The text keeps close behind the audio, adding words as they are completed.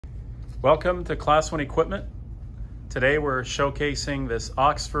Welcome to ClassOne Equipment. Today we're showcasing this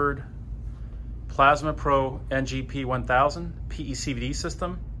Oxford PlasmaPro NGP1000 PECVD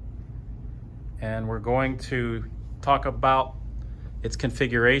system, and we're going to talk about its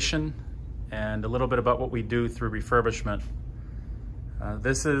configuration and a little bit about what we do through refurbishment.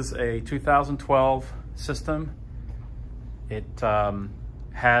 This is a 2012 system. It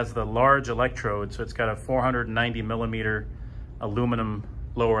has the large electrode, so it's got a 490 millimeter aluminum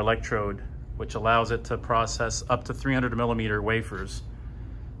lower electrode, which allows it to process up to 300 millimeter wafers.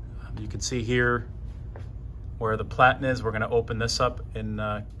 You can see here where the platen is. We're going to open this up in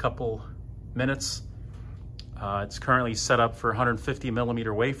a couple minutes. It's currently set up for 150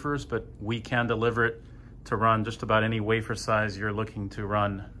 millimeter wafers, but we can deliver it to run just about any wafer size you're looking to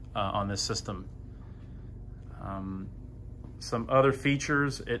run on this system. Some other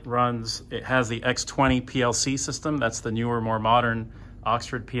features: it has the X20 PLC system. That's the newer, more modern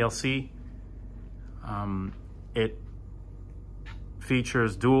Oxford PLC. It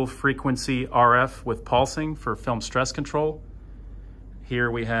features dual frequency RF with pulsing for film stress control.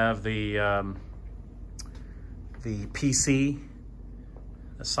 Here we have the PC.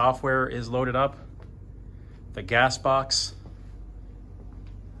 The software is loaded up. The gas box,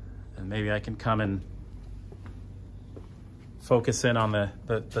 and maybe I can come and focus in on the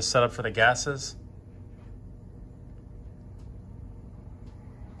setup for the gases.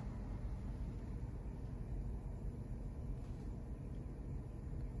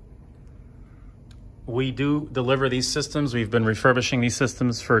 We do deliver these systems. We've been refurbishing these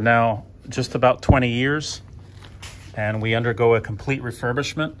systems for now just about 20 years, and we undergo a complete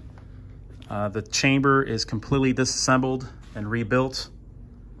refurbishment. The chamber is completely disassembled and rebuilt.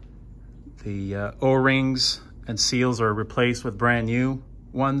 The O-rings and seals are replaced with brand new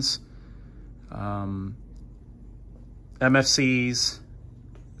ones. MFCs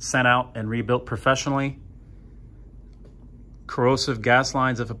sent out and rebuilt professionally. Corrosive gas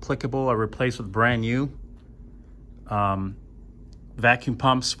lines, if applicable, are replaced with brand new. Vacuum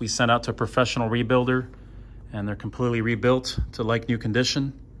pumps we sent out to a professional rebuilder, and they're completely rebuilt to like new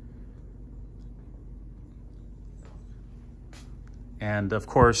condition. And of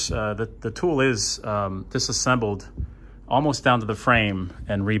course, the tool is disassembled almost down to the frame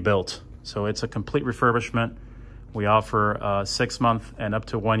and rebuilt. So it's a complete refurbishment. We offer a 6-month and up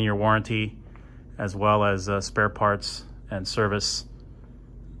to 1-year warranty, as well as spare parts and service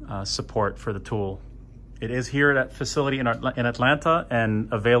support for the tool. It is here at that facility in Atlanta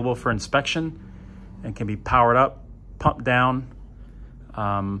and available for inspection, and can be powered up, pumped down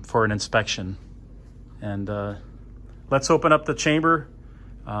for an inspection. And let's open up the chamber.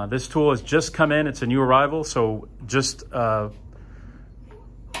 This tool has just come in. It's a new arrival, so just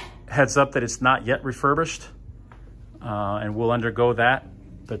heads up that it's not yet refurbished, and we'll undergo that.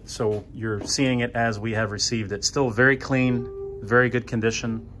 But so you're seeing it as we have received it. Still very clean, very good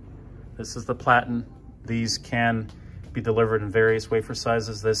condition. This is the platen. These can be delivered in various wafer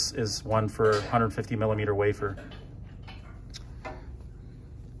sizes. This is one for 150 millimeter wafer.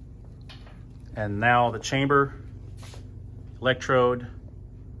 And now the chamber electrode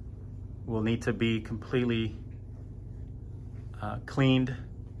will need to be completely cleaned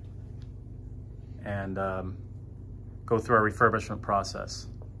and go through our refurbishment process.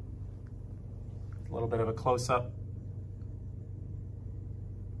 A little bit of a close-up.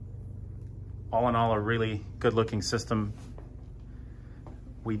 All in all, a really good-looking system.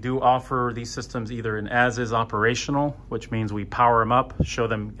 We do offer these systems either in as-is operational, which means we power them up, show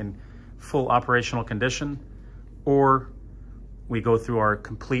them in full operational condition, or we go through our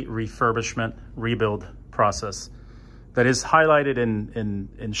complete refurbishment rebuild process that is highlighted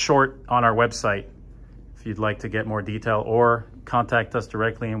in short on our website if you'd like to get more detail, or contact us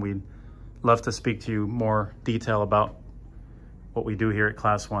directly, and we'd love to speak to you more detail about what we do here at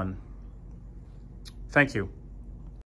ClassOne. Thank you.